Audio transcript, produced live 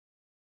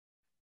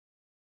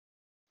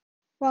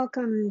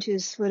Welcome to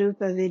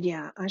Swarupa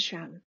Vidya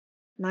Ashram.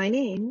 My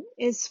name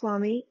is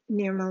Swami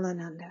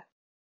Nirmalananda.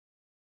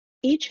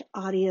 Each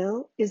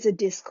audio is a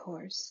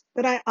discourse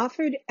that I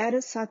offered at a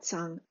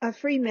satsang, a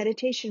free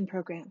meditation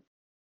program,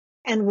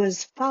 and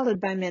was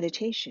followed by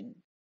meditation.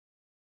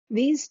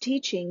 These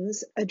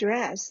teachings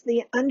address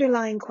the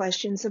underlying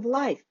questions of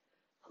life.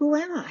 Who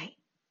am I?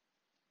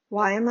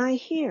 Why am I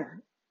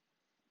here?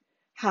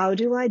 How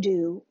do I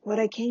do what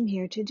I came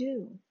here to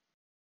do?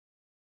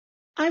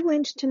 I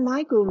went to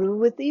my guru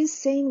with these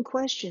same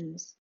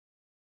questions.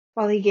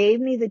 While he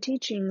gave me the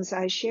teachings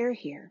I share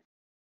here,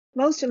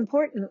 most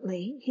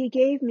importantly, he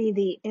gave me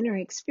the inner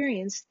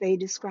experience they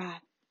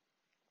describe.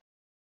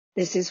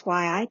 This is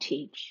why I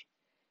teach,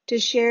 to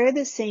share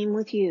the same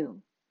with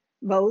you,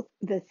 both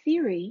the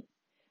theory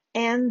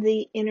and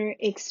the inner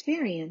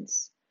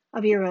experience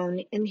of your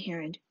own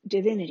inherent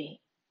divinity.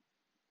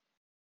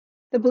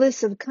 The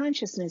bliss of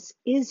consciousness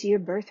is your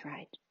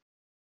birthright.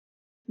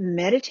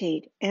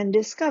 Meditate and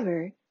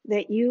discover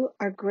that you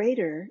are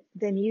greater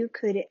than you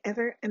could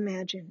ever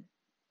imagine.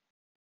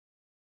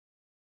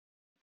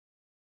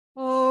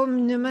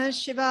 Om Namah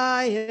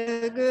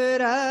Shivaya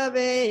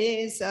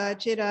Gurave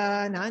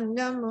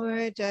Sachidananda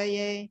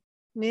Murtaye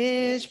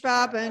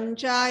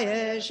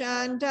Nishprapanchaya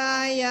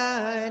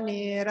Shantaya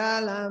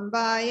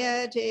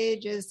Niralambaya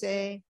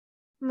Tejase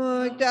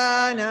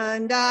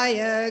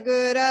Muktanandaya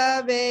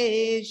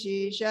Gurave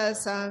Shisha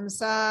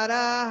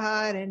Samsara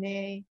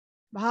Harane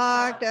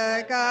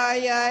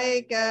Bhaktakaya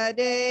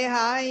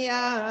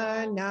Ikadehaya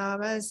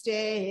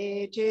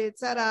Namaste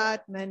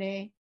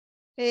Chitsaratmane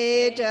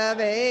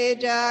Etave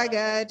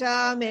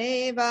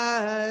jagatameva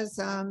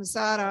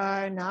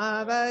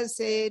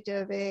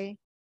samsararnavasetave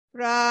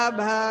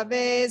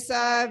prabhave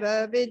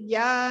sarva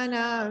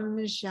vidyanam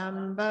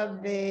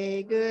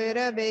shambhave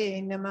gurave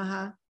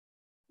namaha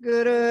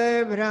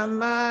Guru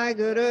Brahma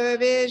Guru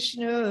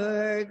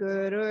Vishnu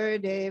Guru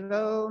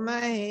Devo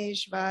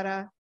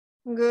Maheshvara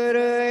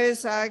Guru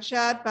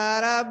Sakshat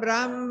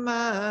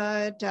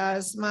Parabrahma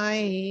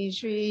Tasmai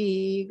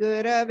Shri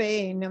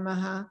Gurave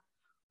namaha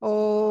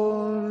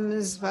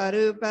Om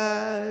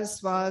Svarupa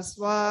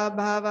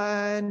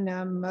Swaswabhava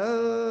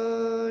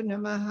Namo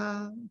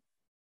Namaha.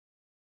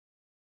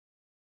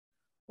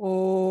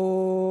 Om.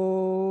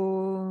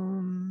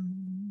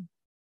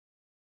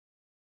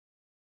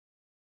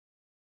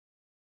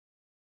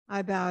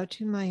 I bow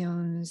to my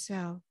own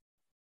self.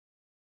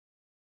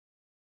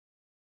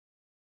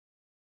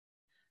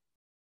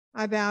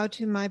 I bow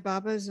to my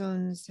Baba's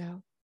own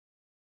self.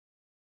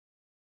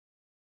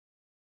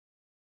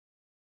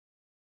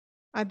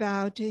 I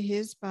bow to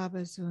his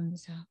Baba's own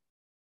self.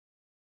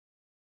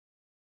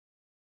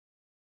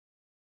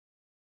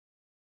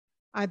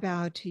 I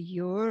bow to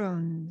your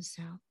own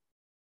self,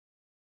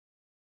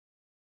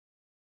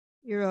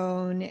 your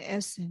own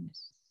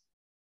essence,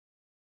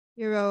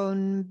 your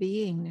own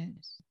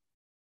beingness,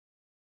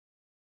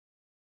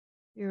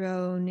 your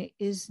own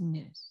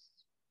isness,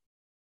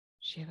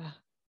 Shiva.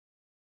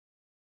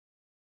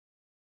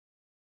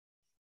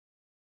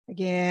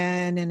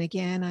 Again and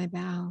again I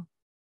bow.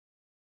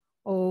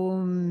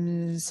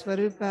 Om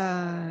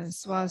Svarupa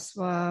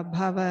Swaswa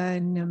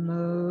Bhava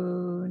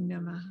Namo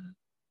Namaha.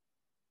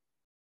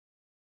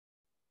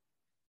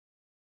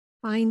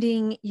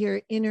 Finding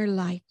your inner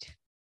light.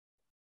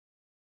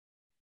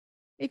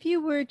 If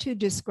you were to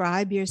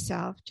describe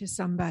yourself to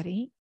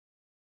somebody,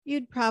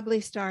 you'd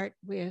probably start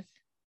with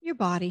your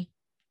body,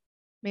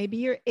 maybe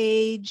your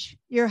age,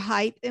 your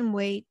height and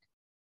weight,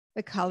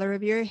 the color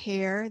of your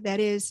hair,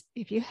 that is,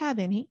 if you have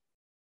any.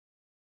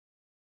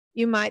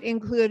 You might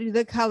include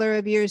the color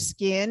of your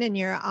skin and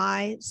your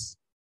eyes.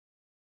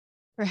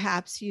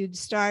 Perhaps you'd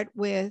start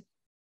with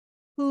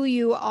who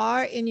you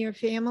are in your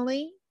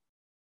family,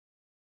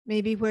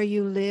 maybe where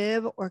you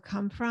live or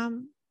come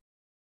from,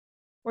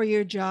 or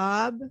your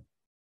job,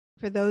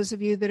 for those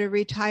of you that are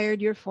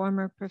retired, your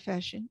former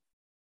profession.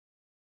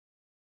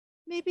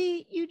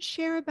 Maybe you'd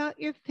share about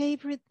your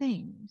favorite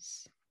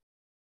things.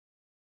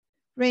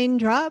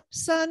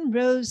 Raindrops on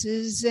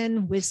roses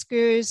and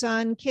whiskers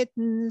on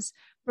kittens,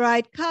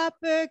 bright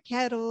copper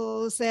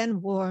kettles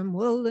and warm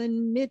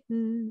woolen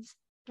mittens.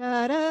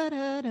 Da, da,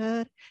 da,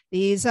 da.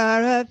 These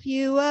are a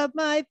few of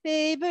my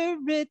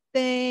favorite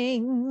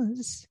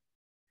things.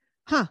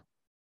 They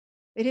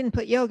didn't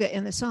put yoga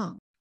in the song.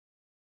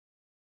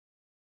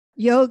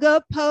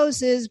 Yoga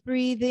poses,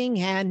 breathing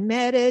and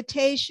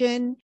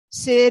meditation,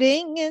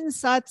 sitting in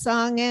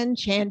satsang and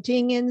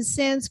chanting in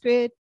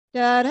Sanskrit.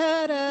 Da,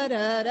 da, da,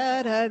 da,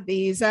 da, da.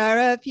 These are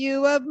a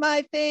few of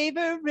my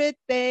favorite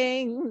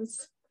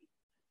things.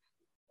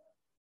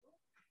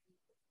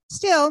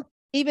 Still,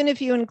 even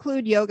if you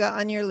include yoga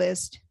on your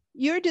list,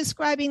 you're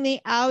describing the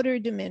outer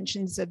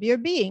dimensions of your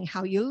being,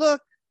 how you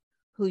look,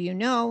 who you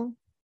know,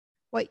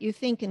 what you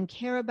think and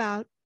care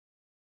about,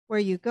 where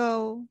you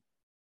go,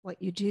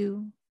 what you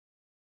do.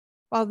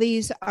 While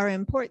these are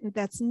important,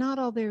 that's not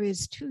all there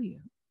is to you.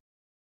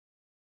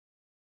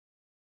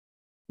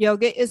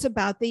 Yoga is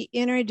about the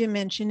inner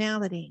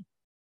dimensionality,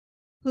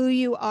 who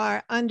you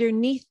are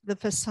underneath the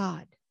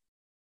facade.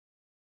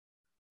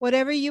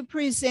 Whatever you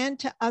present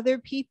to other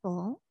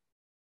people,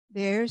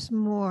 there's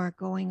more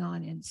going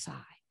on inside.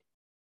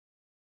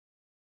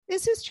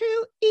 This is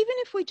true even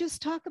if we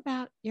just talk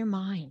about your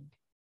mind.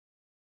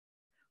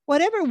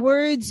 Whatever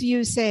words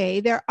you say,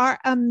 there are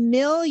a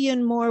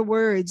million more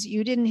words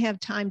you didn't have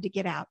time to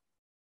get out.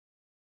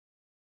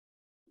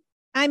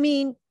 I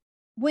mean,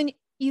 when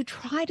you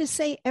try to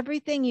say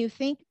everything you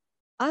think,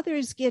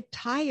 others get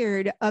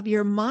tired of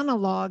your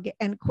monologue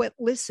and quit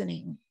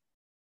listening.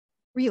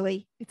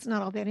 Really, it's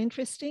not all that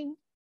interesting,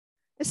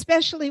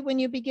 especially when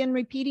you begin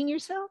repeating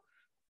yourself.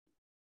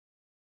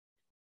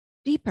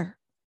 Deeper.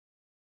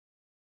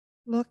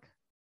 Look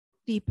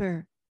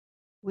deeper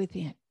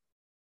within.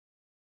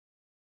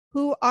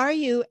 Who are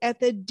you at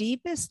the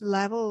deepest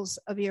levels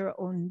of your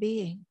own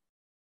being?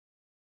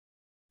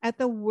 At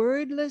the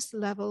wordless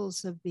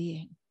levels of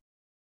being,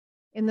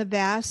 in the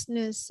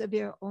vastness of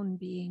your own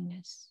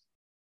beingness.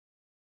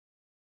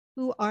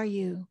 Who are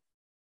you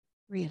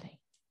really?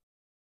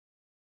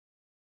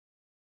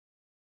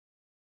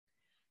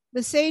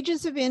 The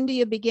sages of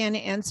India began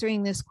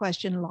answering this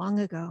question long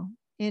ago,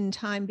 in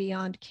time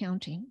beyond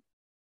counting.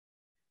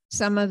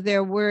 Some of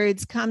their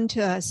words come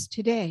to us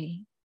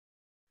today.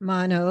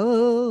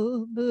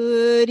 Mano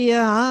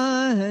buddhya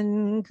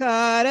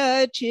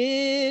ahankara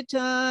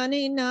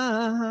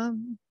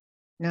chittaninam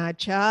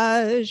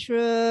nacha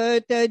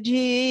shruta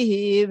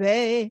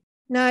jive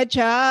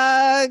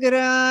nacha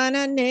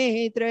grana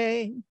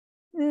netre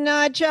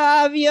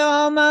nacha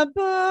vyoma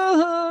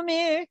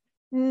bhumir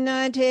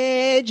na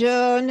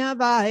tejo na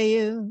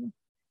vayu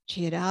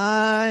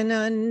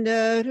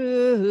chidananda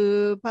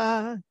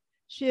rupa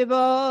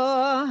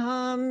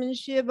shivoham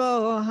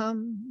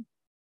shivoham.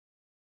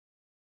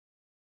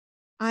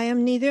 I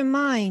am neither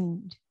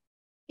mind,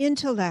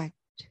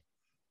 intellect,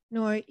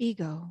 nor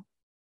ego,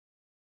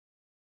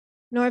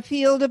 nor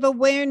field of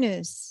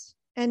awareness,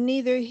 and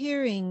neither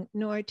hearing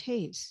nor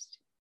taste,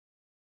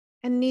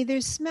 and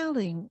neither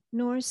smelling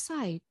nor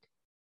sight,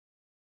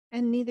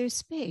 and neither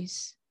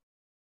space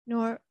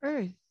nor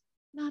earth,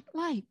 not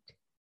light,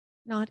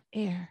 not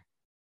air.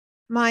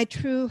 My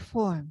true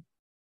form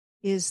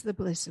is the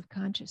bliss of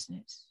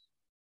consciousness.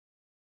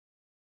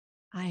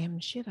 I am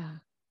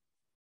Shiva.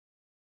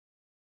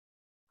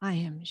 I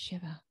am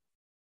Shiva.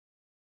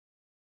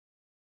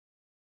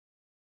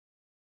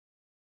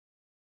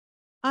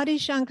 Adi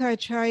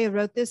Shankaracharya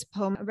wrote this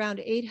poem around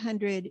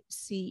 800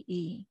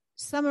 CE,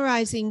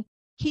 summarizing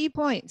key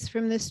points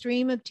from the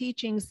stream of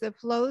teachings that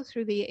flow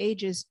through the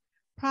ages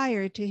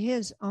prior to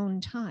his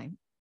own time.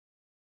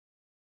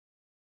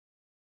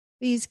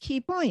 These key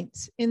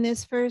points in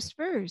this first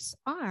verse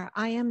are,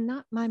 I am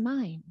not my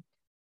mind,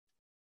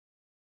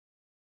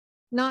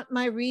 not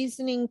my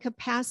reasoning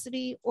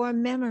capacity or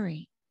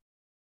memory.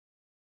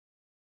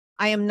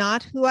 I am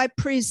not who I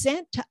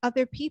present to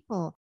other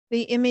people,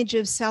 the image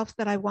of self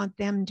that I want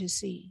them to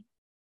see.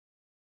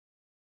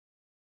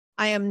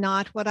 I am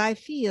not what I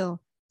feel,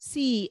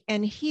 see,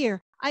 and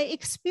hear. I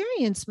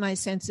experience my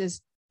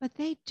senses, but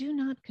they do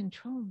not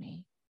control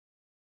me.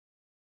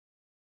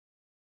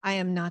 I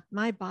am not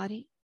my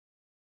body,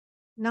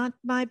 not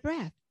my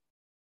breath,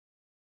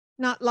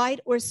 not light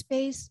or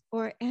space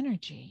or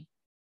energy.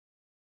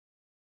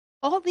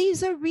 All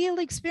these are real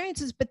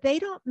experiences, but they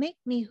don't make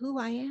me who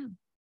I am.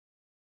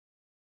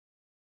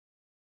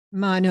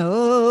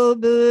 Mano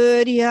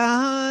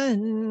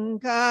buddhyan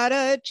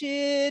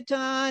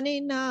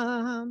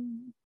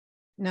karachittaninam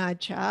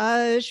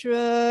nacha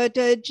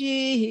shruta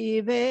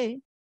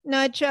jive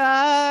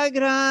nacha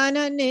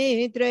grana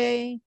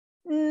netre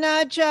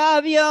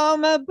nacha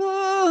vyoma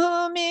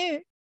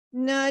bhumir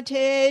na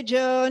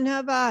tejo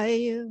na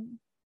vayu.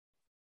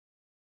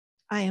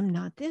 I am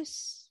not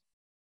this,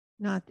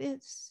 not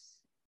this,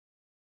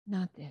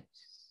 not this.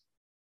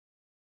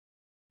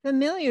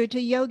 Familiar to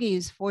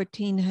yogis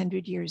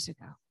 1400 years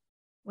ago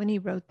when he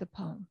wrote the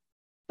poem.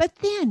 But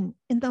then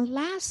in the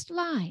last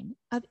line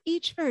of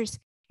each verse,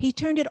 he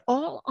turned it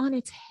all on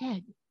its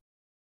head.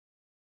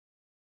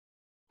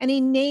 And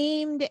he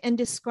named and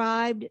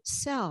described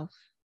self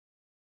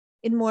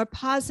in more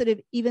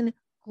positive, even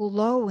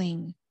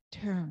glowing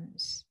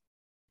terms.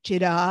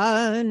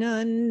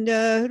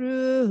 Chidananda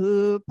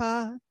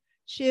Rupa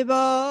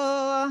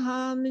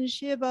Shivoham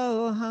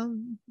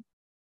Shivoham.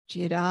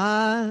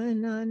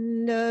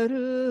 Chidananda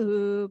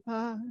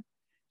Rupa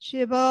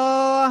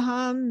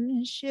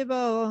Shivoham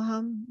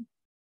Shivoham.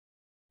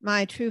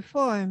 My true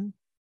form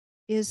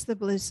is the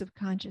bliss of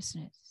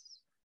consciousness.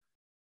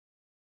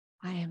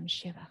 I am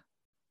Shiva.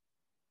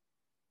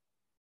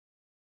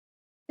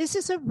 This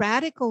is a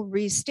radical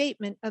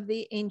restatement of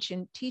the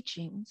ancient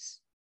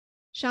teachings.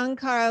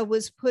 Shankara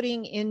was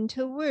putting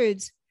into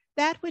words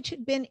that which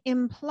had been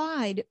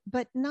implied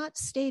but not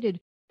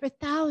stated for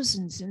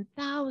thousands and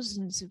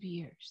thousands of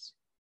years.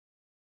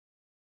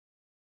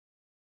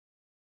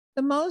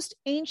 The most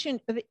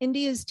ancient of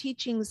India's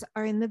teachings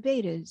are in the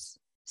Vedas,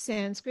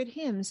 Sanskrit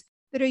hymns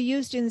that are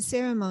used in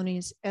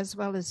ceremonies as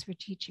well as for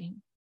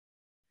teaching.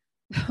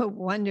 The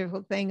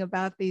wonderful thing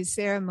about these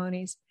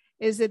ceremonies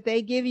is that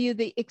they give you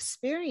the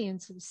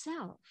experience of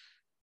self.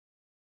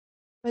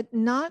 but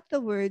not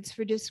the words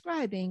for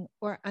describing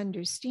or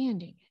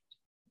understanding it.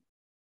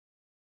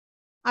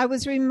 I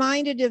was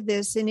reminded of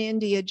this in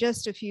India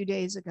just a few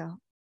days ago.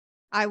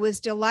 I was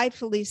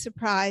delightfully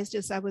surprised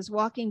as I was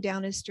walking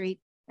down a street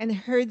and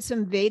heard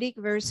some Vedic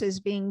verses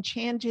being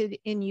chanted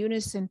in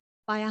unison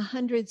by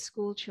 100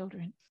 school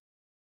children.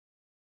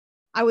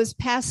 I was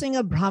passing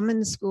a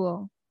Brahmin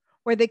school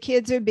where the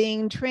kids are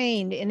being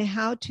trained in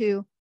how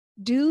to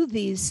do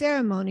these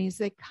ceremonies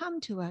that come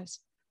to us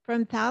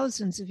from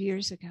thousands of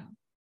years ago.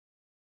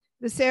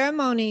 The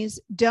ceremonies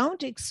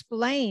don't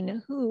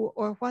explain who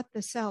or what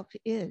the self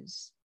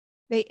is.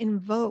 They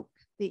invoke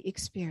the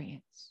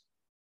experience.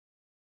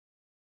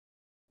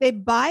 They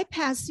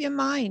bypass your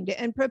mind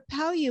and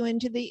propel you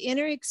into the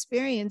inner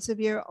experience of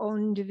your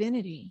own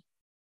divinity.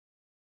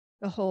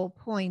 The whole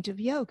point of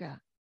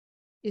yoga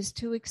is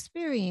to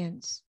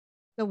experience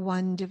the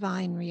one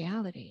divine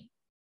reality,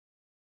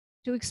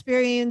 to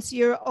experience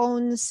your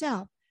own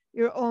self,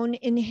 your own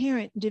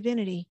inherent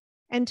divinity,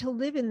 and to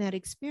live in that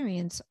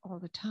experience all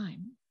the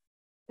time.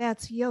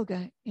 That's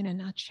yoga in a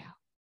nutshell.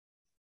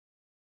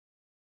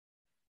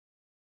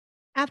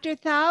 After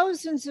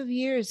thousands of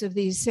years of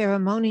these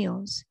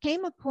ceremonials,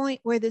 came a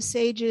point where the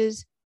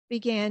sages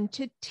began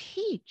to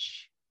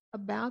teach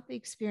about the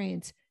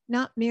experience,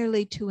 not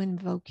merely to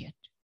invoke it.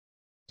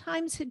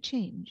 Times had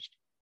changed.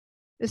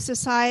 The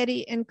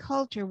society and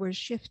culture were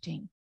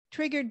shifting,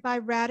 triggered by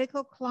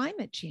radical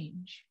climate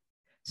change.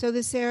 So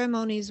the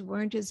ceremonies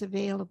weren't as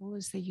available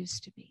as they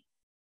used to be.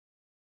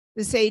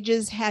 The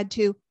sages had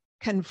to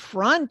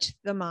confront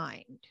the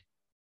mind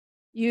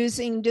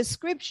using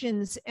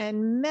descriptions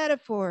and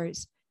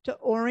metaphors to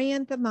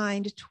orient the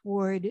mind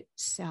toward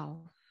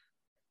self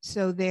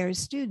so their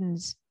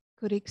students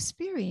could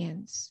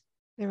experience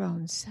their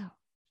own self.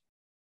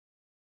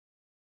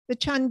 The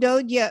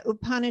Chandogya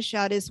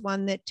Upanishad is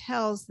one that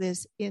tells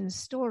this in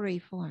story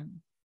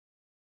form.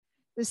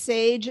 The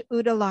sage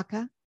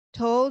Uddalaka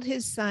told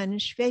his son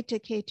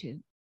Shvetaketu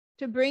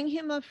to bring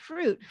him a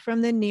fruit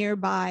from the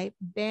nearby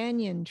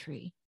banyan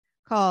tree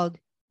called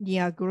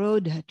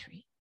Nyagrodha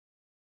tree.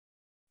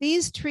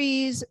 These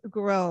trees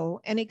grow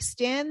and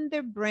extend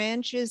their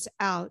branches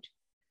out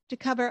to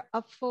cover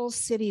a full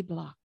city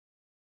block.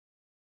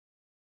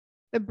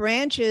 The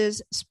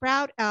branches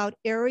sprout out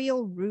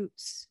aerial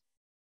roots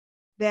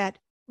that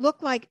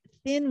look like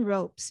thin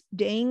ropes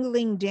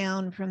dangling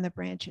down from the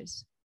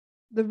branches.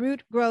 The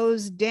root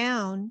grows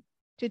down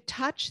to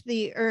touch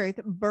the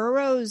earth,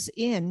 burrows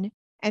in,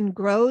 and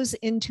grows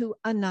into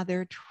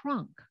another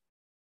trunk.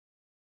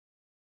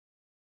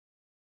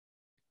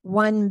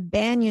 One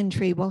banyan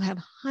tree will have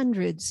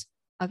hundreds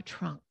of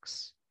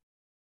trunks.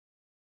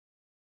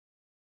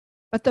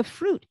 But the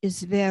fruit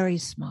is very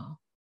small,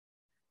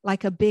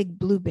 like a big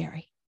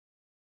blueberry.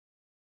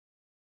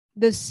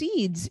 The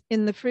seeds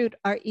in the fruit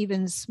are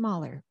even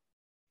smaller,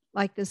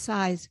 like the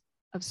size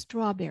of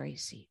strawberry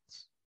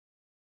seeds.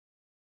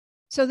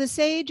 So the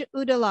sage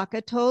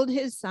Uddalaka told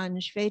his son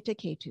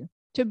Shvetaketu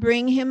to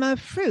bring him a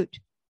fruit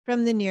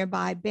from the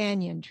nearby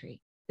banyan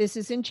tree. This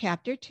is in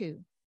chapter 2,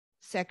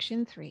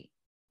 section 3.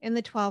 In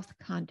the 12th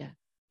Kanda.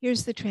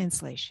 Here's the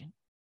translation.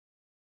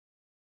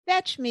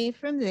 Fetch me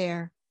from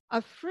there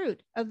a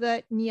fruit of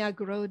the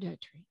Nyagrodha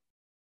tree.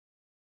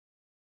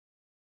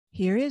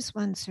 Here is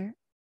one, sir.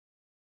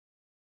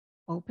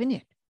 Open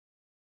it.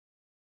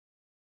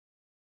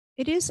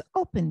 It is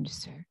opened,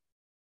 sir.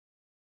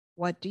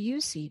 What do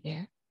you see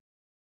there?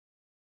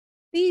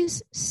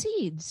 These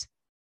seeds,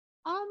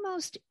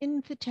 almost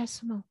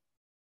infinitesimal.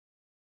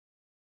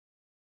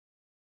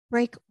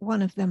 Break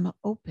one of them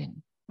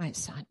open, my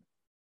son.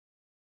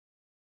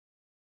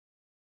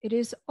 It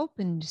is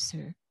opened,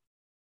 sir.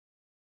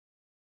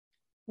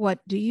 What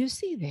do you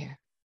see there?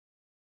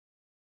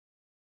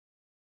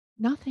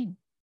 Nothing,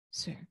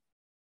 sir.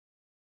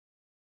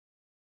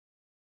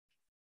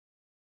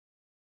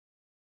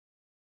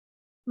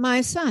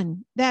 My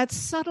son, that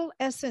subtle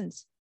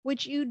essence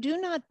which you do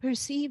not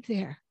perceive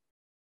there,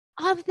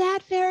 of that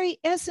very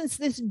essence,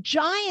 this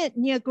giant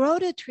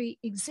Nyagrodha tree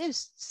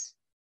exists.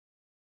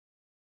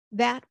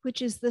 That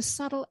which is the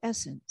subtle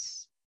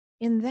essence,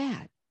 in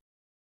that,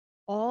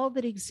 all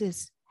that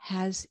exists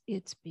has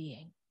its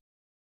being.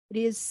 It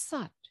is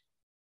Sat.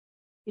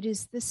 It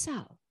is the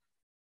self.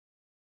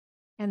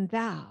 And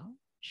thou,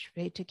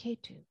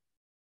 Shvetaketu,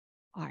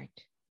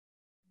 art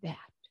that.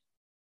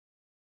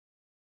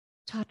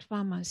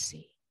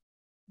 Tatvamasi,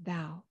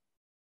 thou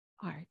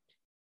art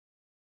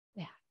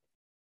that.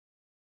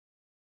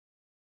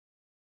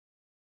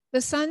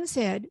 The son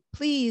said,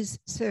 please,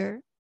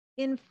 sir,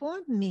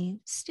 inform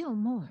me still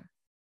more.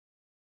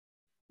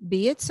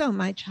 Be it so,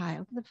 my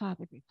child, the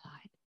father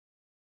replied.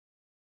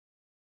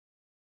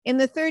 In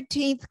the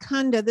 13th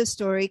Kanda, the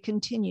story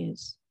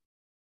continues.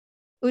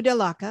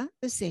 Uddalaka,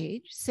 the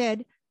sage,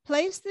 said,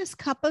 place this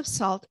cup of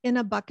salt in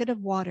a bucket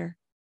of water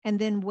and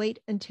then wait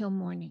until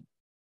morning.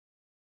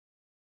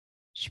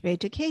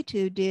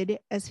 Shvetaketu did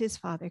as his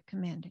father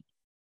commanded.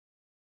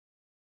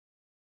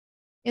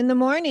 In the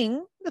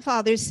morning, the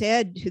father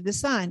said to the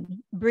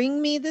son,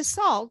 bring me the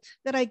salt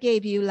that I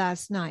gave you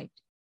last night.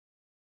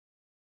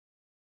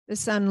 The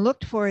son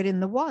looked for it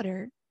in the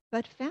water,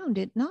 but found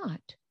it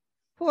not,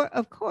 for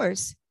of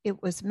course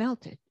it was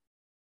melted.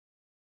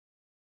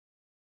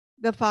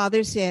 The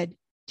father said,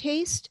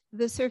 "Taste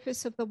the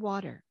surface of the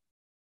water.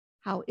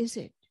 How is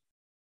it?"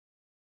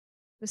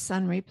 The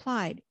son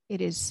replied,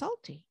 "It is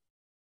salty."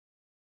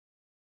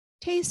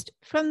 "Taste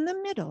from the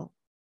middle.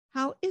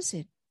 How is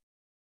it?"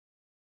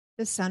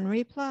 The son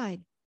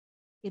replied,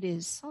 "It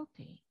is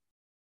salty."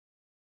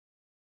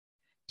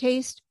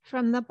 "Taste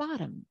from the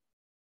bottom.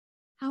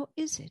 How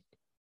is it?"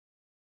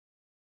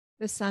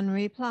 The son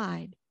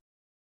replied,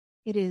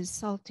 "It is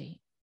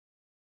salty."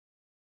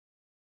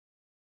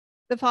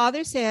 The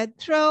father said,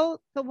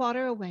 "Throw the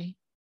water away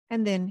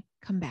and then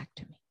come back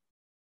to me."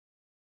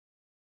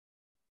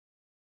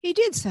 He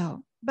did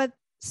so, but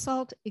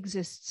salt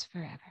exists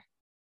forever.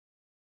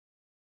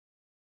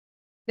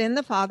 Then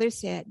the father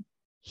said,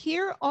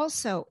 "Here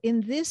also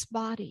in this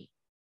body,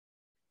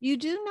 you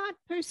do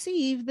not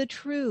perceive the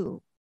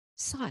true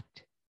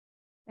Sat,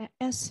 the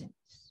essence,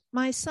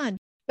 my son,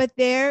 but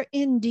there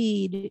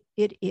indeed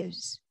it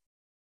is.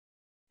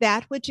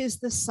 That which is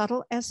the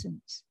subtle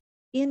essence,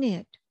 in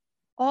it,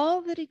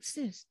 all that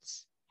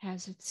exists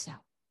has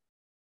itself.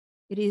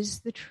 It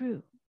is the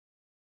true.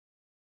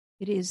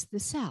 It is the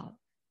self,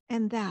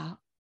 and thou,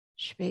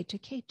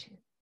 Shvetaketu,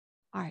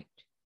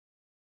 art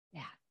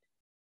that.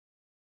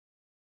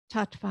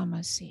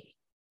 Tatvamasi,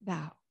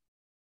 thou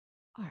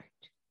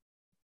art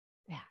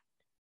that.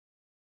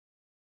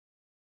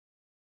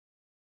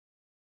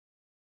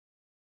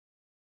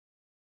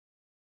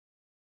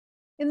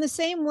 In the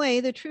same way,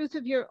 the truth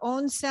of your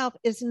own self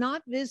is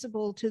not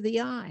visible to the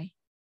eye,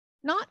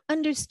 not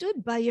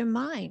understood by your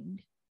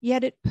mind,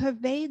 yet it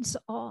pervades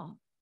all.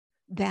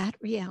 That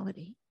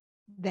reality,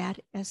 that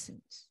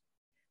essence,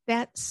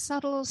 that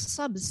subtle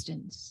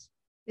substance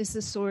is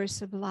the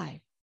source of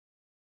life,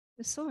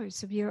 the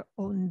source of your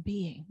own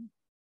being.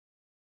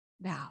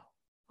 Thou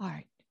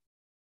art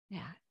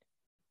that.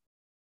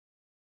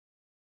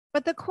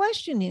 But the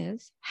question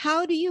is,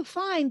 how do you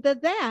find the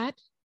that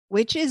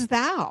which is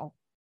thou?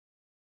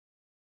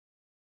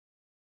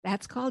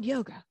 That's called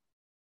yoga.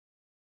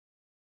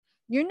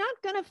 You're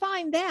not going to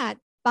find that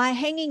by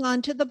hanging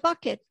on to the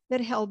bucket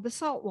that held the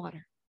salt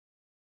water.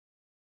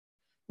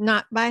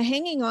 Not by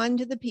hanging on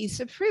to the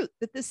piece of fruit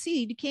that the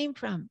seed came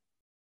from.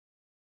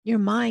 Your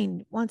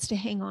mind wants to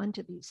hang on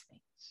to these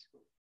things.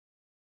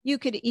 You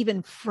could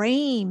even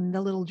frame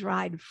the little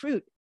dried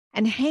fruit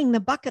and hang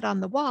the bucket on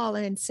the wall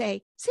and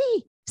say,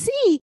 see,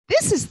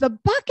 this is the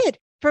bucket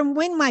from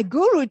when my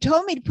guru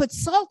told me to put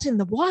salt in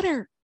the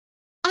water.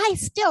 I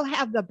still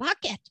have the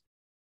bucket.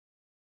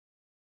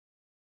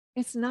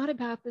 It's not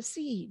about the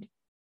seed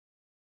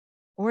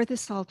or the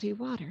salty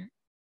water.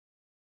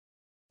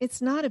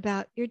 It's not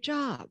about your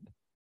job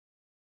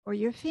or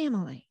your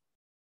family.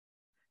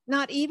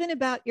 Not even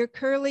about your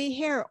curly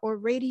hair or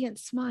radiant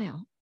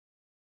smile.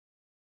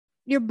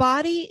 Your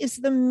body is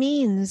the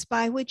means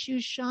by which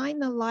you shine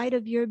the light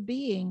of your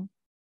being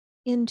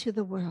into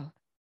the world.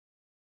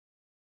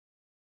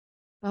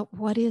 But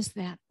what is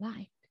that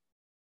light?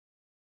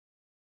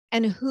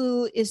 And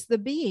who is the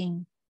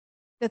being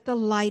that the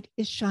light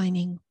is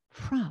shining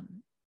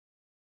from?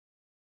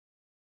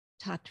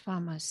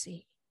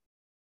 Tatvamasi,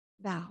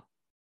 thou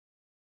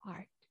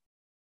art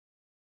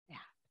that.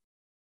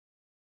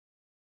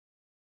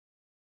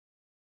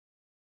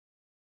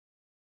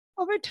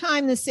 Over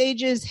time, the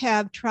sages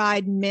have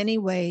tried many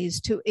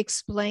ways to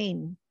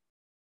explain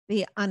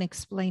the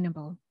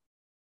unexplainable.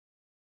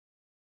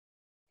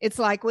 It's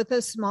like with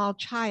a small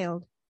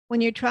child.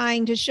 When you're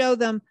trying to show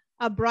them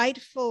a bright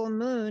full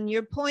moon,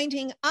 you're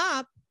pointing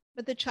up,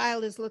 but the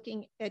child is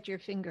looking at your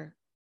finger.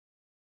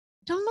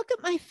 Don't look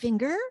at my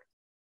finger.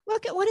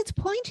 Look at what it's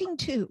pointing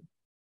to.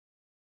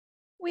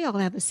 We all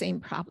have the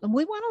same problem.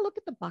 We want to look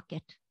at the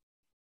bucket.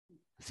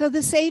 So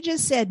the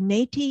sages said,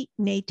 neti,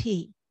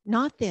 neti,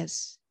 not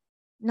this,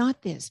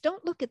 not this.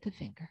 Don't look at the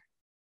finger.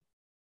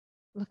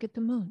 Look at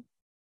the moon.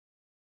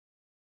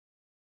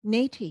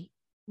 Neti,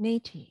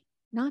 neti,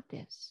 not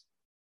this,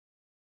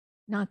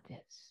 not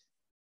this.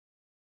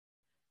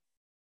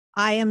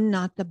 I am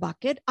not the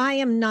bucket. I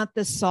am not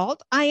the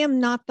salt. I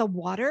am not the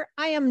water.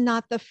 I am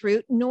not the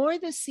fruit, nor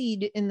the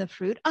seed in the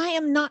fruit. I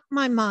am not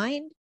my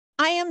mind.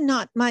 I am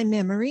not my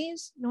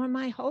memories, nor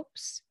my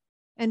hopes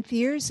and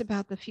fears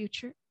about the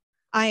future.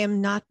 I am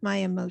not my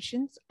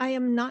emotions. I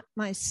am not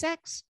my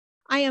sex.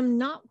 I am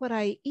not what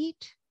I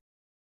eat.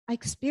 I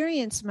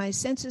experience my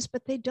senses,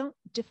 but they don't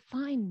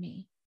define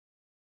me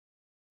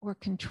or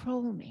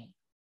control me.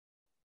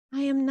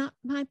 I am not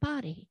my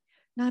body,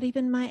 not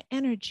even my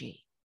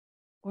energy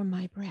or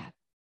my breath.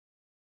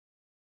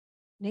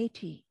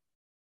 Neti,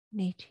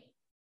 neti.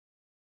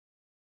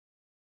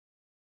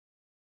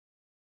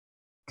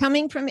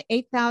 Coming from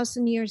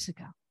 8,000 years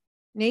ago,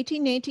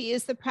 neti, neti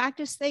is the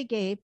practice they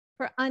gave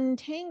for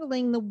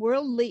untangling the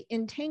worldly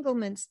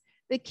entanglements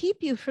that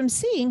keep you from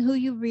seeing who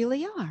you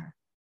really are.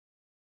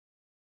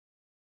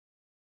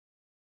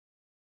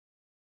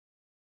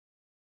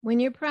 When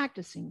you're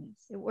practicing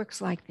this, it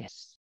works like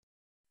this.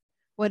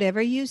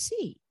 Whatever you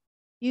see,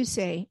 you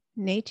say,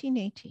 neti,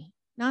 neti,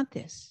 not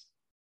this,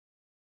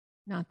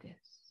 not this.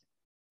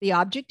 The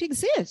object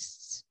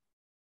exists,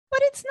 but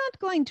it's not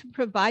going to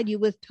provide you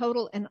with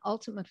total and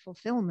ultimate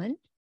fulfillment.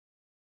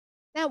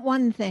 That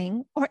one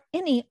thing or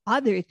any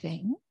other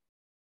thing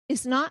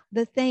is not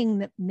the thing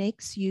that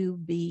makes you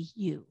be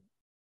you.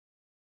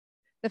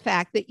 The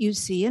fact that you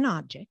see an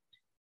object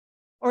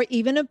or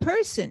even a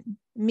person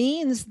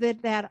means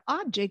that that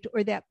object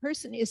or that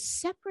person is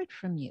separate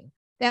from you.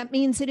 That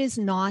means it is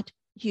not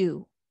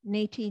you.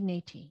 Neti,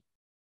 neti.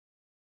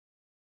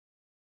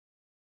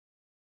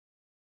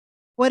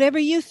 Whatever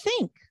you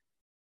think,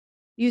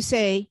 you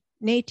say,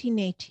 neti,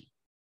 neti.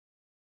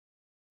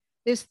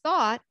 This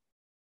thought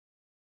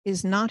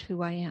is not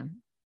who I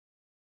am.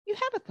 You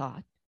have a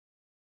thought,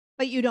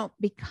 but you don't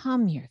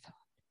become your thought.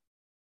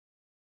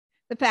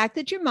 The fact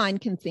that your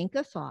mind can think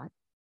a thought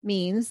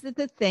means that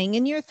the thing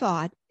in your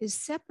thought is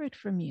separate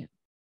from you.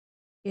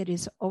 It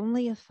is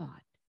only a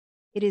thought.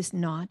 It is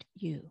not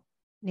you.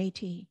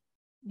 Neti,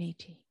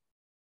 neti.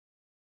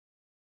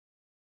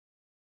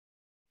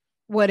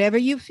 Whatever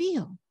you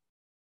feel,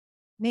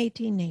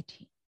 neti,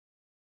 neti.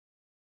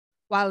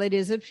 While it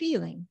is a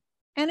feeling,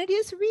 and it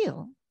is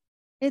real,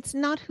 it's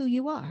not who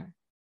you are.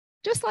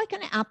 Just like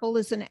an apple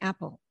is an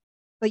apple,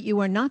 but you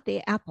are not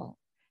the apple.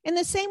 In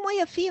the same way,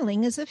 a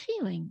feeling is a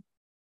feeling,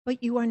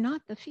 but you are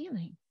not the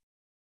feeling.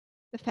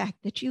 The fact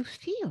that you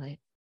feel it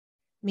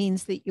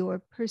means that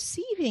you're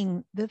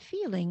perceiving the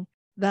feeling,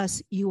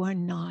 thus you are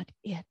not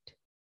it.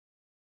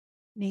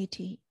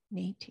 Neti,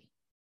 neti.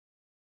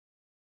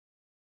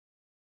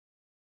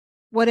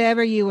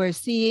 Whatever you are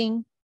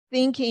seeing,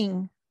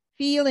 thinking,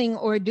 feeling,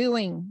 or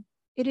doing,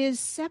 it is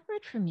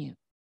separate from you.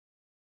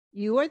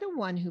 You are the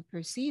one who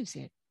perceives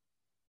it.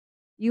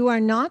 You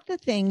are not the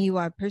thing you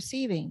are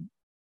perceiving.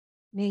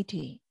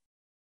 Neti,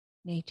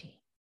 neti.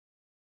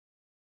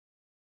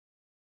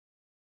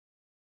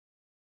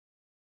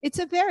 It's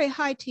a very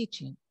high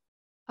teaching,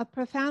 a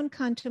profound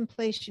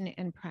contemplation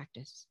and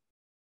practice.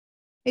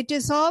 It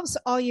dissolves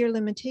all your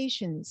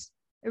limitations,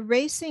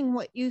 erasing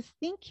what you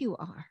think you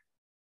are,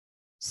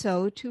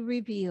 so to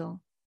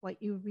reveal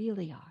what you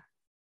really are.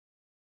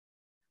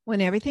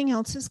 When everything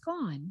else is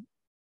gone,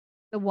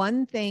 the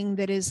one thing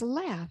that is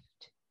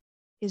left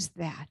is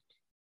that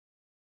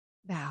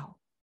thou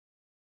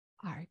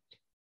art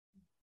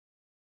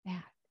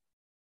that.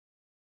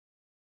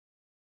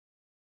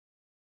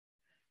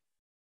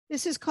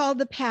 This is called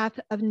the path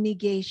of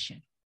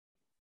negation.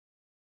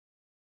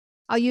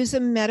 I'll use a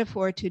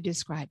metaphor to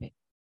describe it.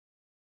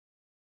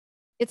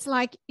 It's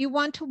like you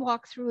want to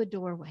walk through a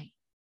doorway,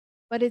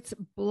 but it's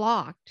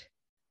blocked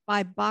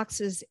by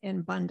boxes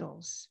and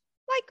bundles,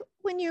 like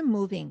when you're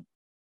moving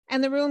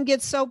and the room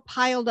gets so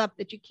piled up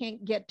that you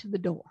can't get to the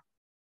door.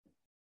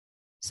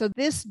 So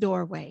this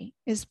doorway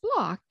is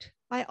blocked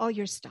by all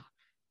your stuff.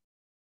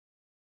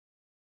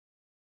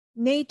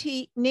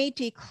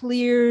 Neti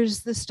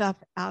clears the stuff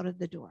out of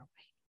the doorway.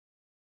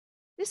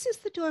 This is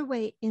the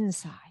doorway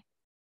inside.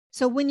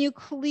 So when you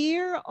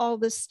clear all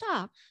the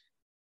stuff,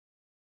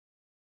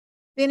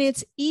 then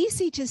it's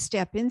easy to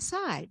step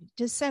inside,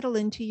 to settle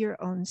into your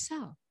own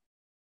self.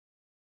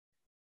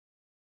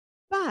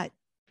 But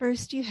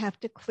first you have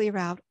to clear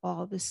out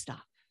all the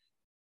stuff.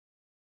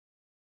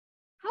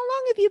 How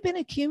long have you been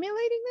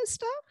accumulating this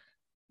stuff?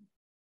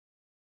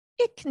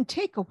 It can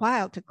take a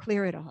while to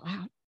clear it all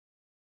out.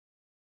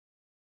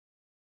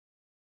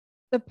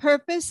 The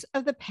purpose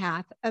of the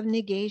path of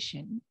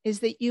negation is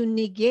that you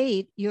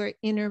negate your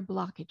inner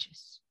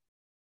blockages.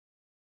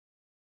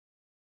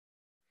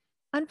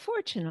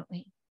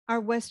 Unfortunately,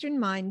 our Western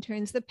mind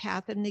turns the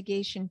path of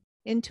negation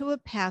into a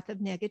path of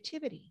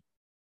negativity.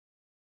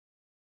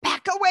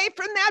 Back away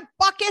from that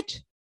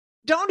bucket.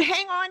 Don't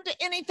hang on to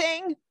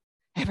anything.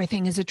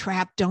 Everything is a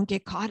trap. Don't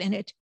get caught in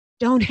it.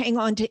 Don't hang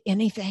on to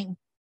anything.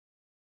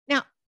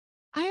 Now,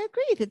 I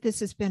agree that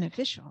this is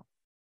beneficial.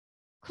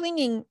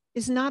 Clinging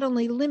is not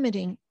only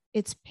limiting,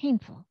 it's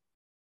painful.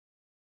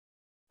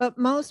 But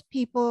most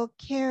people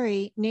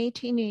carry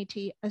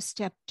neti a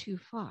step too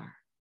far.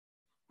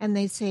 And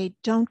they say,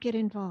 don't get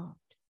involved.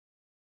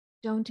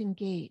 Don't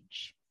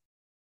engage.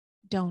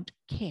 Don't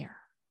care.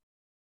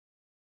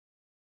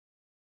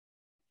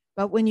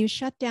 But when you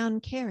shut down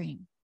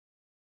caring,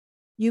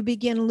 you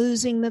begin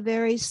losing the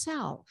very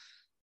self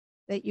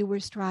that you were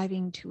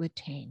striving to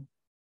attain.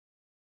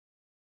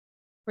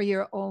 For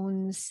your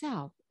own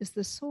self is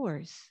the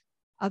source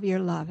of your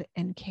love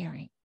and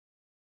caring.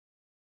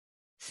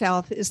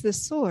 Self is the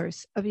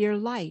source of your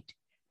light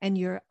and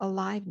your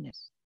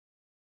aliveness.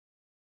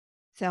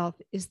 Self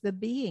is the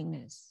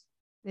beingness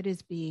that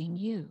is being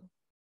you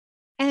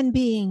and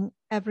being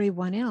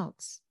everyone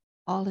else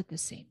all at the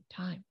same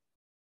time.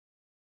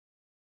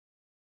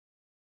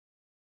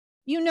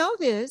 You know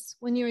this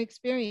when you're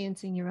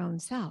experiencing your own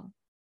self.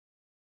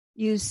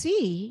 You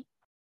see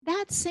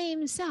that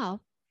same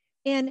self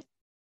in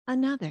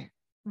another,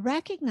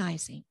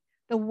 recognizing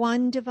the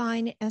one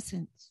divine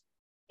essence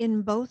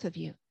in both of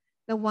you,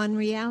 the one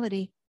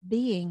reality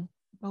being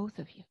both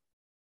of you.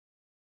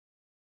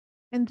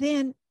 And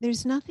then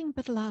there's nothing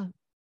but love.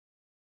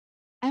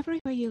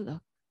 Everywhere you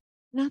look,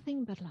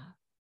 nothing but love.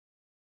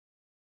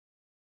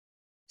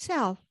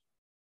 Self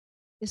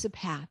is a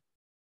path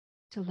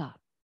to love.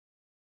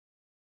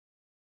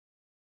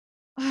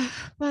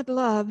 But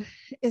love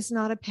is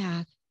not a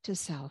path to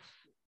self.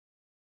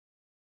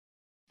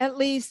 At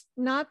least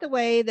not the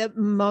way that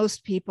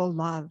most people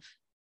love.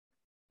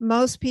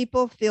 Most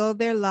people fill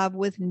their love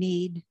with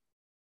need,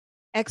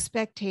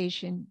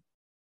 expectation,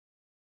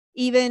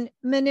 even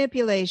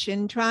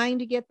manipulation, trying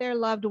to get their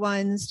loved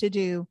ones to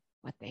do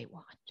what they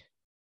want.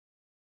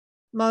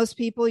 Most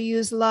people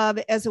use love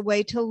as a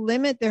way to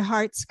limit their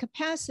heart's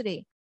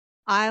capacity.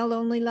 I'll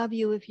only love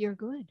you if you're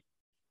good.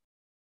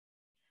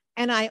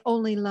 And I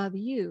only love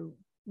you,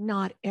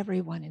 not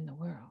everyone in the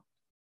world.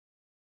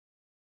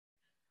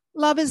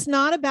 Love is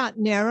not about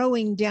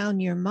narrowing down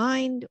your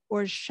mind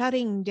or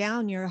shutting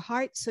down your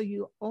heart so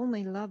you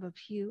only love a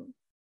few.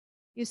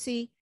 You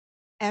see,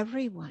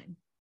 everyone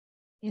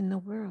in the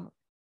world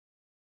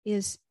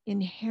is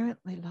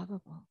inherently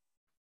lovable.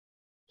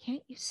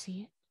 Can't you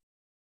see it?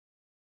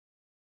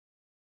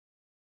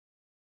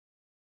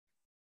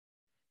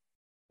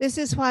 This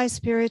is why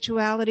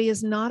spirituality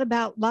is not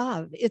about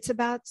love. It's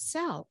about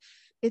self.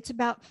 It's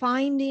about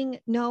finding,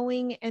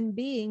 knowing, and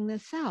being the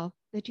self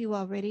that you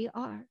already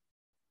are.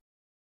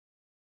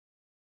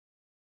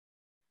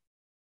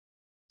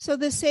 So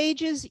the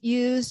sages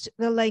used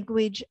the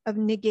language of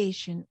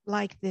negation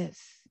like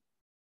this.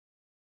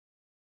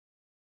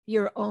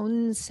 Your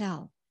own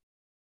self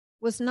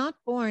was not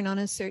born on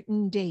a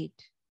certain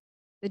date,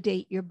 the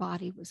date your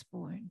body was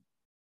born,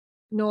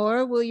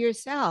 nor will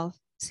yourself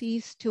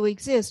cease to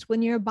exist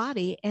when your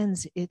body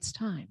ends its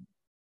time.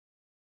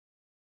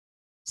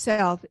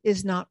 Self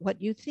is not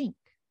what you think,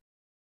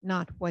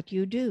 not what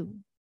you do,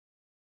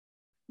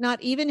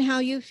 not even how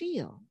you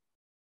feel.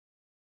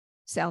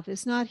 Self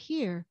is not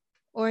here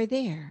or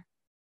there,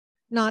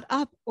 not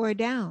up or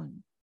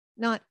down,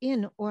 not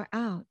in or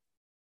out,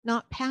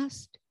 not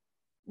past,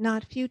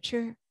 not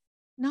future,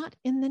 not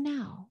in the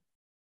now.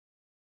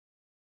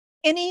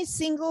 Any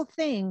single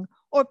thing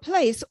or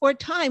place or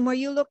time where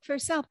you look for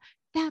self,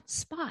 that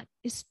spot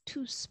is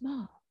too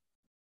small.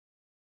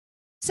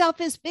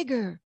 Self is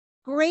bigger,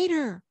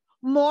 greater,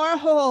 more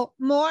whole,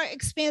 more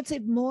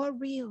expansive, more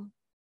real,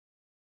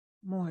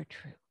 more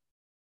true.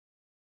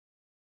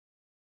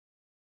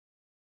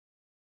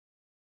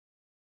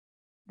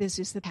 This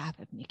is the path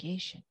of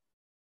negation.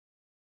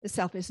 The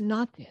self is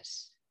not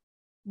this,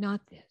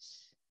 not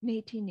this.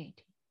 Neti,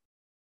 neti.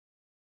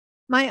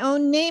 My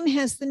own name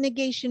has the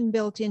negation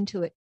built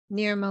into it.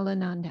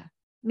 Nirmalananda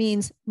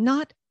means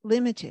not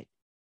limited,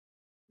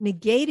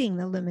 negating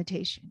the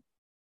limitation.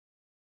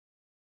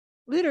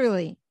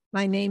 Literally,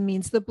 my name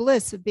means the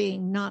bliss of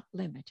being not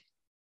limited.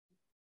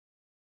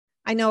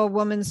 I know a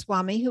woman,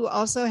 Swami, who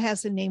also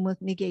has a name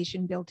with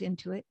negation built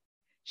into it.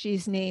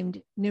 She's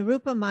named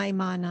Nirupamai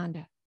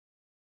Mahananda.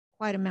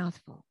 Quite a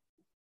mouthful.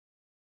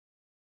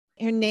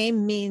 Her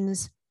name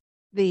means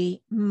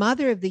the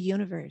mother of the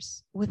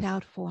universe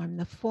without form,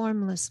 the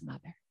formless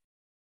mother.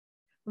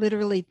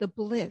 Literally, the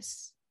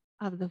bliss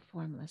of the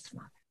formless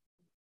mother.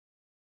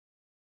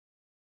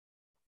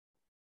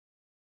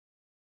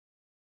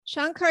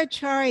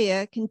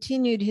 Shankaracharya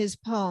continued his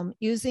poem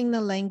using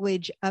the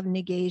language of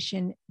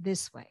negation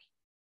this way.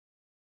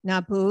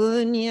 Na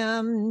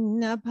punyam,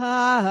 na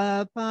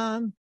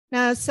papam,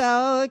 na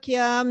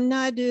saukyam,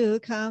 na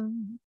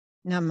dukham,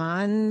 na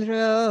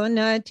mandro,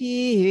 na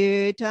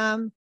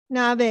tirtam,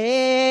 na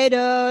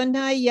vedo,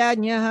 na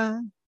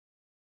yajna.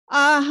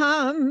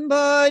 Aham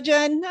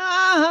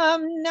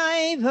bhojanam,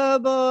 naiva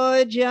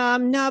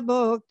bhojam, na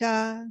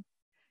bhokta.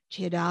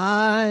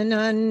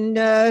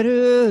 Chidananda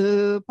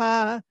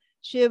Rupa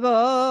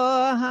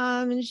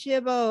Shivoham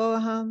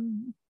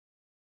Shivoham.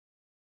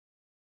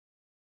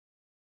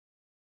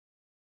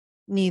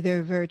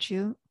 Neither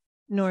virtue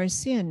nor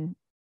sin,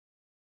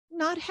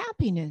 not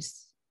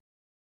happiness,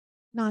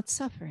 not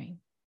suffering.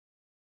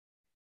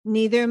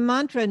 Neither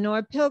mantra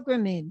nor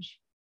pilgrimage,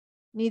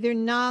 neither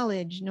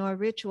knowledge nor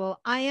ritual.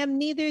 I am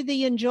neither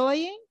the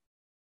enjoying,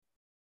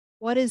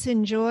 what is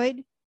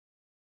enjoyed,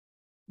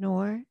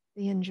 nor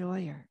the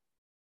enjoyer.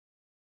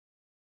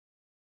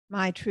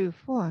 My true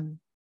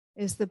form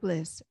is the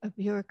bliss of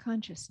pure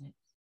consciousness.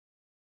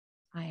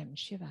 I am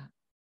Shiva.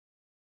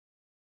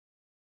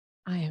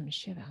 I am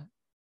Shiva.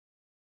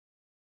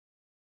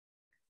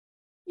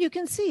 You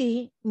can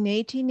see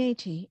neti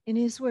neti in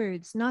his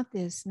words, not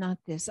this, not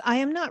this. I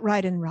am not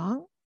right and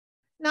wrong,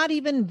 not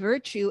even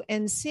virtue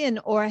and sin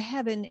or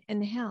heaven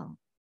and hell.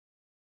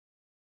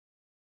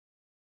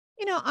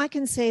 You know, I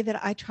can say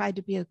that I tried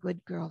to be a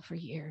good girl for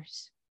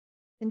years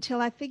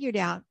until I figured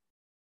out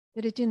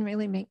that it didn't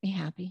really make me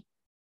happy.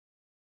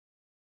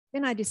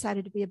 Then I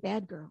decided to be a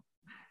bad girl.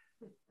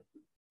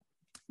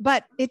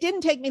 But it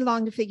didn't take me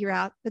long to figure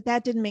out that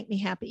that didn't make me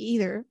happy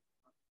either.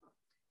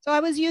 So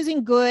I was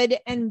using good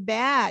and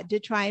bad to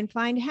try and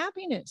find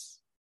happiness.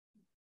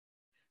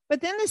 But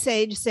then the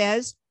sage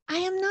says, I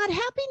am not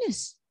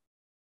happiness.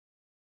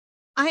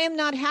 I am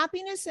not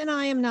happiness and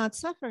I am not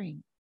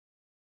suffering.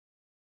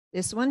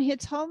 This one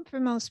hits home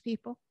for most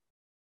people.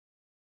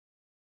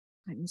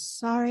 I'm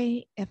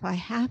sorry if I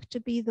have to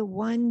be the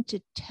one to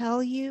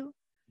tell you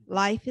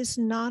Life is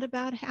not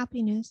about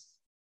happiness,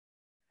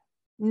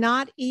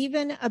 not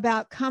even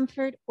about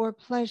comfort or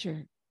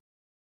pleasure.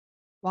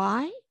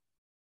 Why?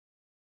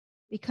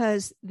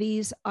 Because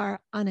these are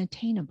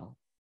unattainable.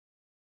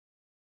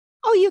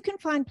 Oh, you can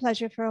find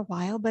pleasure for a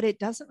while, but it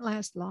doesn't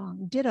last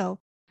long. Ditto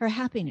for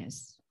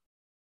happiness.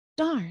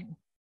 Darn.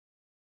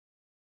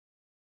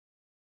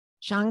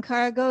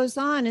 Shankara goes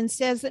on and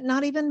says that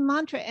not even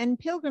mantra and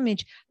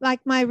pilgrimage, like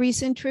my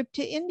recent trip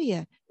to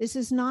India, this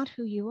is not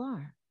who you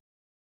are.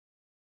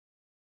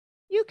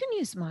 You can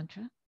use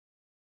mantra.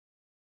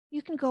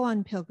 You can go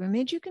on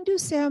pilgrimage. You can do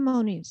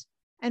ceremonies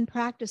and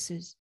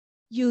practices.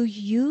 You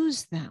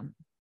use them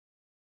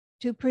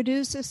to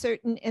produce a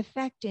certain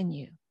effect in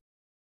you,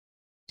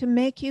 to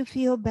make you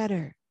feel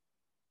better,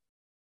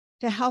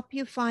 to help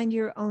you find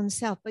your own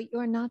self. But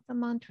you're not the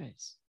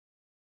mantras.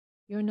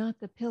 You're not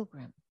the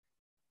pilgrim.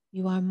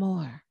 You are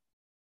more.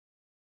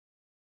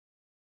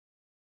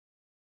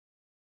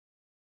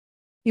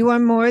 You are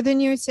more than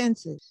your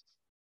senses.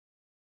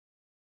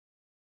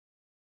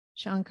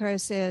 Shankara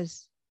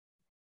says,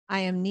 I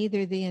am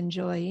neither the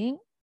enjoying,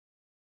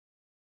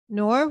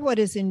 nor what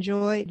is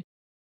enjoyed,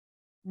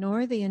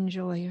 nor the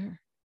enjoyer.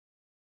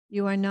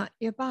 You are not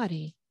your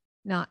body,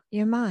 not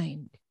your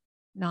mind,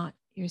 not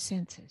your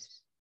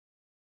senses.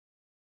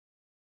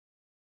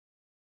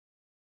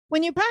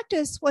 When you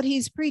practice what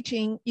he's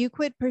preaching, you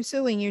quit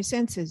pursuing your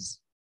senses.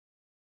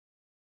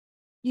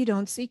 You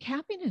don't seek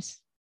happiness.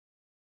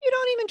 You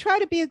don't even try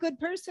to be a good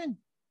person.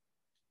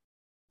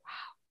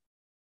 Wow.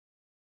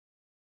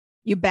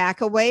 You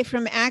back away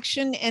from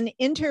action and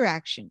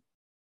interaction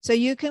so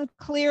you can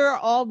clear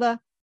all the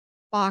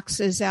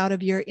boxes out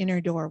of your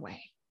inner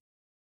doorway.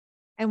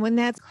 And when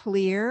that's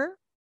clear,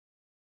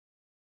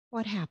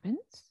 what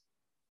happens?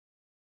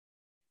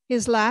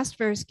 His last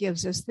verse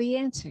gives us the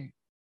answer.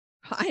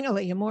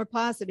 Finally, a more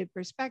positive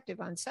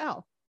perspective on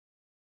self.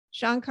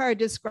 Shankara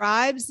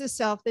describes the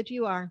self that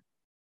you are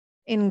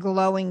in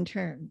glowing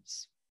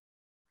terms.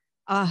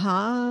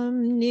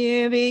 Aham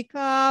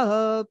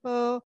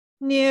nirvikalpo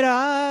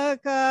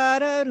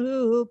nirakara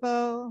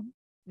rupo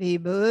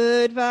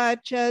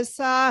vibhudvacha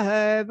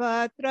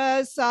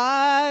sarvatra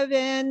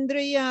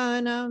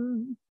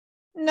sarvendriyanam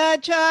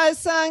nacha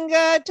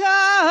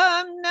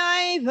sangatam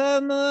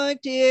naiva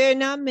mutir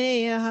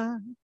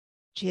nameha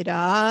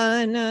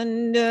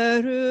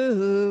Chidananda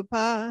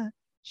Rupa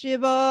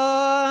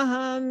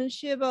Shivoham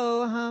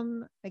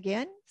Shivoham.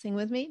 Again, sing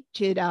with me.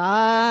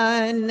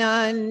 Chidananda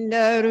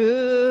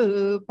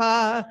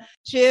Rupa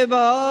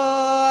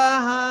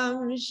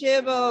Shivoham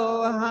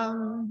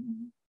Shivoham.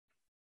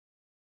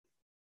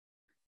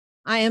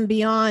 I am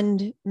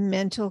beyond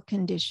mental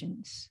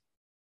conditions,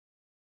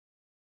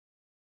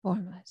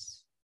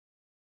 formless.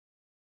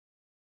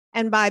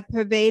 And by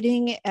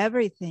pervading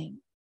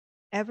everything,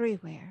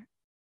 everywhere,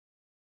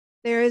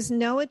 there is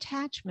no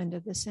attachment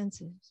of the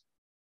senses,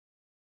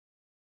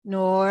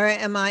 nor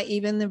am I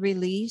even the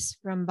release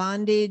from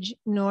bondage,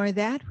 nor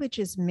that which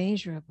is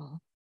measurable.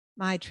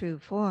 My true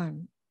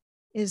form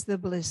is the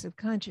bliss of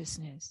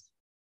consciousness.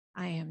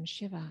 I am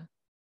Shiva.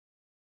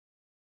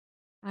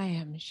 I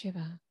am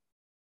Shiva.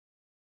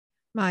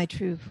 My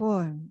true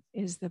form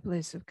is the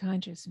bliss of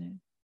consciousness.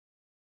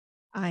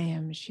 I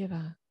am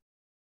Shiva.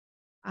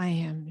 I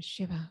am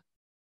Shiva.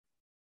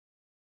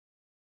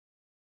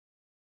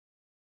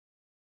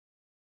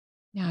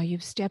 Now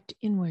you've stepped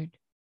inward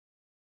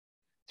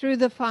through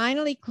the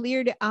finally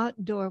cleared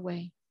out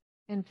doorway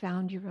and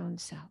found your own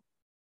self.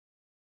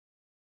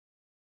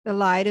 The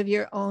light of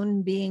your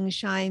own being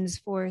shines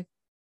forth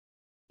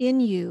in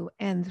you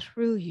and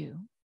through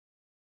you.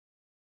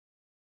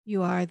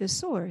 You are the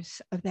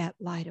source of that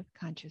light of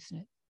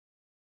consciousness,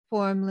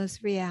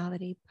 formless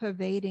reality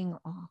pervading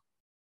all,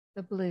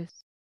 the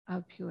bliss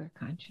of pure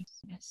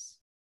consciousness.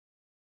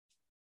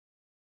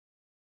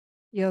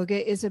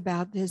 Yoga is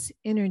about this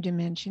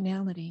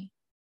interdimensionality,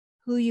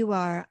 who you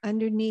are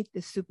underneath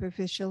the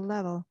superficial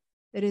level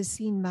that is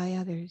seen by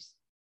others.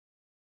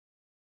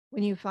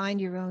 When you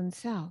find your own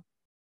self,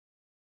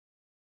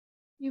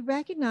 you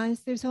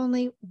recognize there's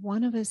only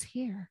one of us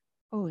here.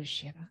 Oh,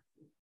 Shiva.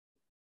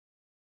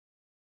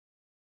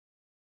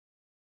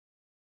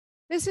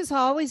 This has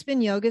always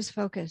been yoga's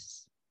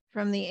focus,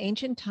 from the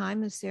ancient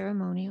time of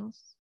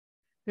ceremonials,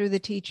 through the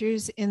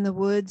teachers in the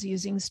woods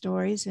using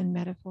stories and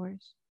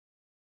metaphors,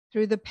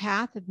 through the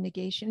path of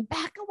negation.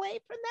 Back away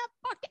from that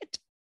bucket.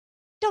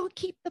 Don't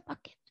keep the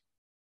bucket.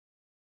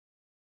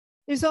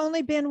 There's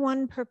only been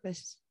one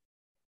purpose,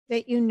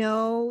 that you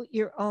know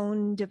your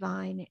own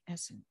divine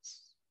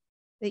essence,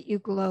 that you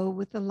glow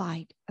with the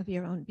light of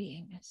your own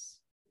beingness.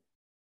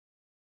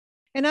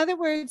 In other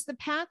words, the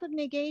path of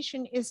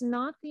negation is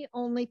not the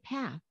only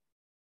path.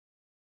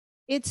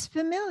 It's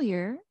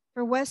familiar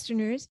for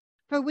Westerners,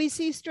 for we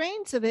see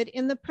strains of it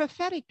in the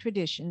prophetic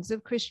traditions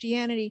of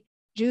Christianity,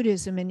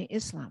 Judaism, and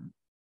Islam.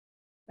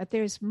 But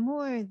there's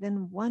more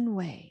than one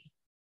way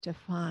to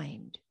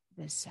find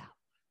the self.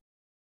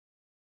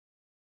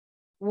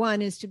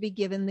 One is to be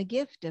given the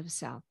gift of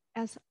self,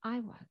 as I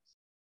was.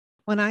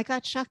 When I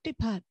got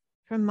Shaktipat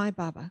from my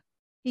Baba,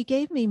 he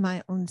gave me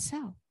my own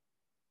self.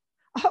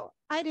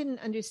 I didn't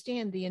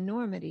understand the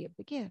enormity of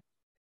the gift,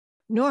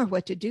 nor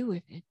what to do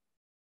with it.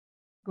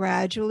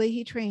 Gradually,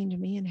 he trained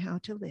me in how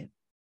to live,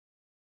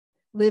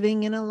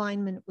 living in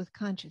alignment with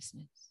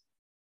consciousness.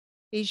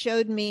 He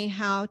showed me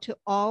how to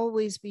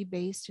always be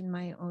based in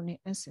my own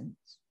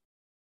essence,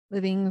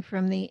 living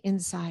from the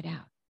inside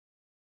out.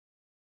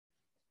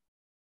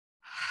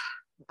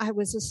 I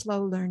was a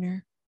slow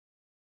learner.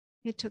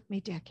 It took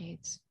me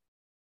decades.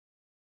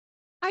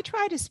 I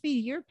try to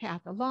speed your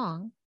path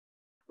along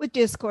with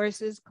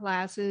discourses,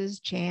 classes,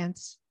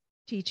 chants,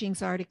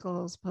 teachings,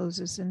 articles,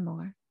 poses, and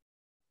more.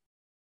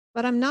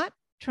 But I'm not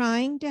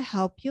trying to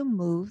help you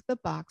move the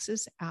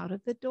boxes out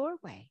of the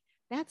doorway.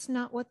 That's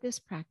not what this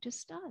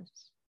practice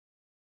does.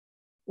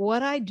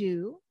 What I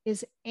do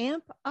is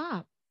amp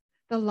up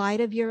the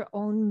light of your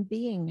own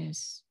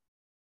beingness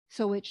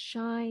so it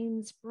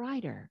shines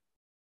brighter,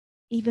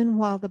 even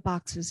while the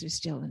boxes are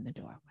still in the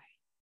doorway.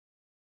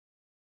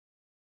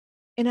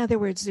 In other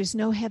words, there's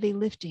no heavy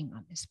lifting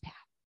on this path.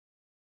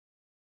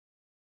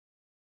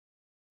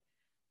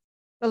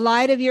 The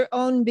light of your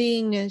own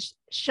beingness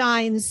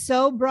shines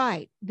so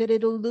bright that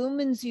it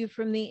illumines you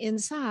from the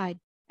inside,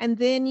 and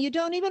then you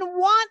don't even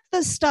want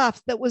the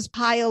stuff that was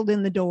piled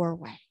in the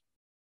doorway.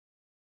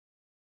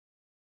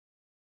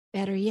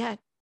 Better yet,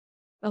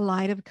 the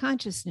light of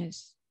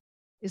consciousness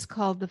is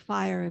called the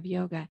fire of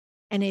yoga,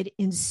 and it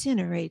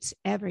incinerates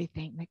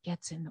everything that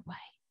gets in the way,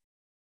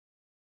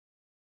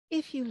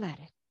 if you let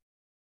it.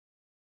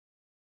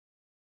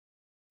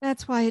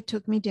 That's why it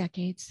took me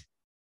decades.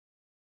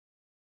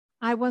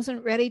 I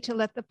wasn't ready to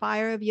let the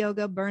fire of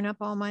yoga burn up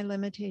all my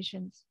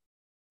limitations.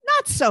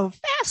 Not so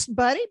fast,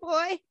 buddy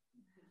boy.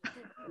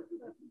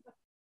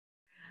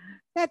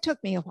 That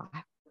took me a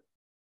while.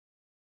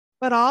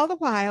 But all the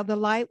while, the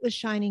light was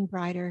shining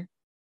brighter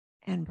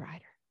and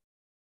brighter.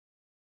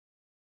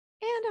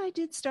 And I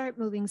did start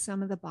moving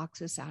some of the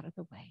boxes out of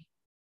the way.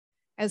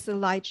 As the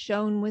light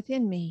shone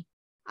within me,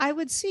 I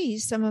would see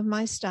some of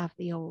my stuff,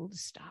 the old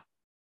stuff,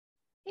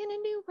 in a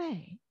new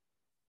way.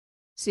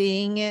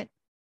 Seeing it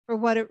for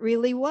what it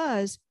really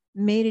was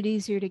made it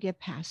easier to get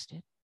past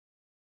it.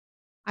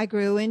 I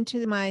grew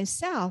into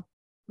myself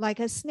like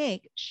a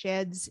snake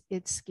sheds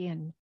its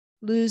skin,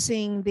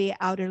 losing the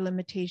outer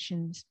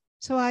limitations.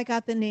 So I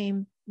got the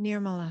name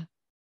Nirmala,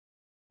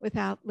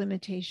 without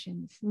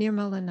limitations,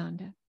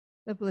 Nirmalananda,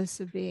 the bliss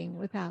of being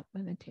without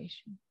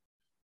limitation.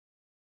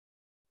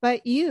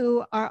 But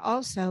you are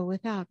also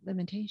without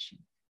limitation.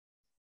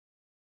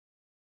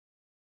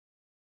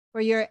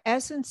 For your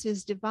essence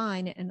is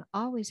divine and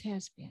always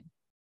has been.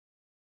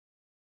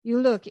 You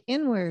look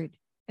inward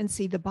and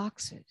see the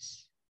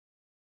boxes,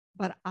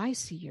 but I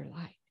see your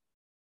light.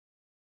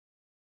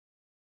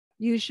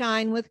 You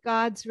shine with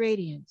God's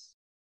radiance,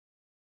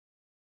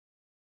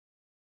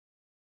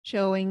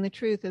 showing the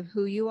truth of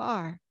who you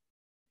are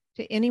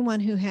to anyone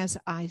who has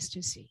eyes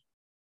to see.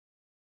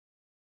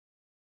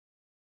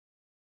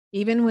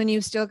 Even when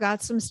you've still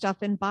got some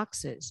stuff in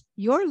boxes,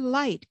 your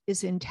light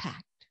is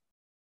intact.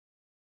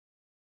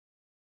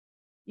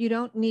 You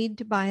don't need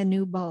to buy a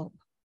new bulb.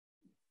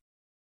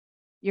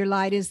 Your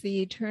light is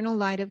the eternal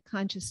light of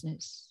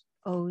consciousness,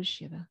 O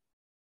Shiva.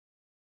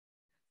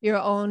 Your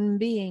own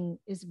being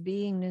is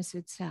beingness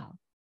itself,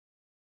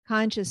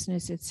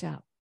 consciousness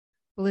itself,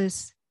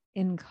 bliss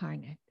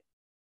incarnate.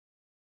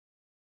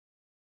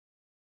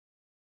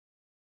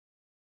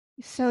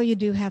 So you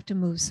do have to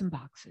move some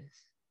boxes.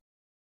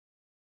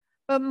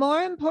 But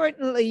more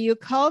importantly, you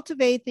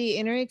cultivate the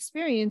inner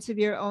experience of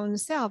your own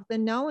self, the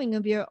knowing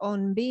of your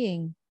own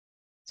being,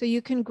 so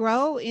you can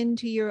grow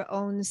into your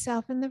own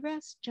self, and the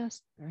rest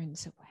just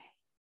burns away.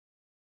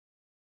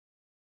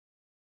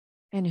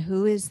 And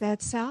who is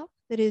that self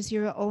that is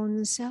your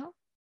own self?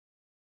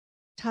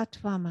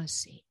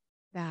 Tattvamasi,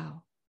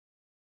 thou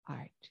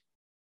art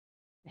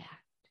that.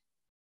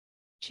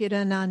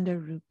 Chidananda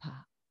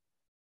Rupa,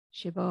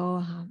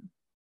 Shivoham,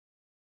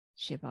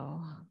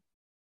 Shivoham.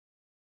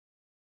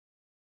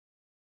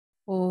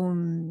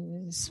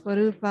 Om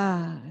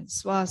Swarupa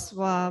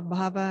Swaswa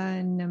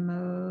Bhava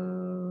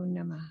Namo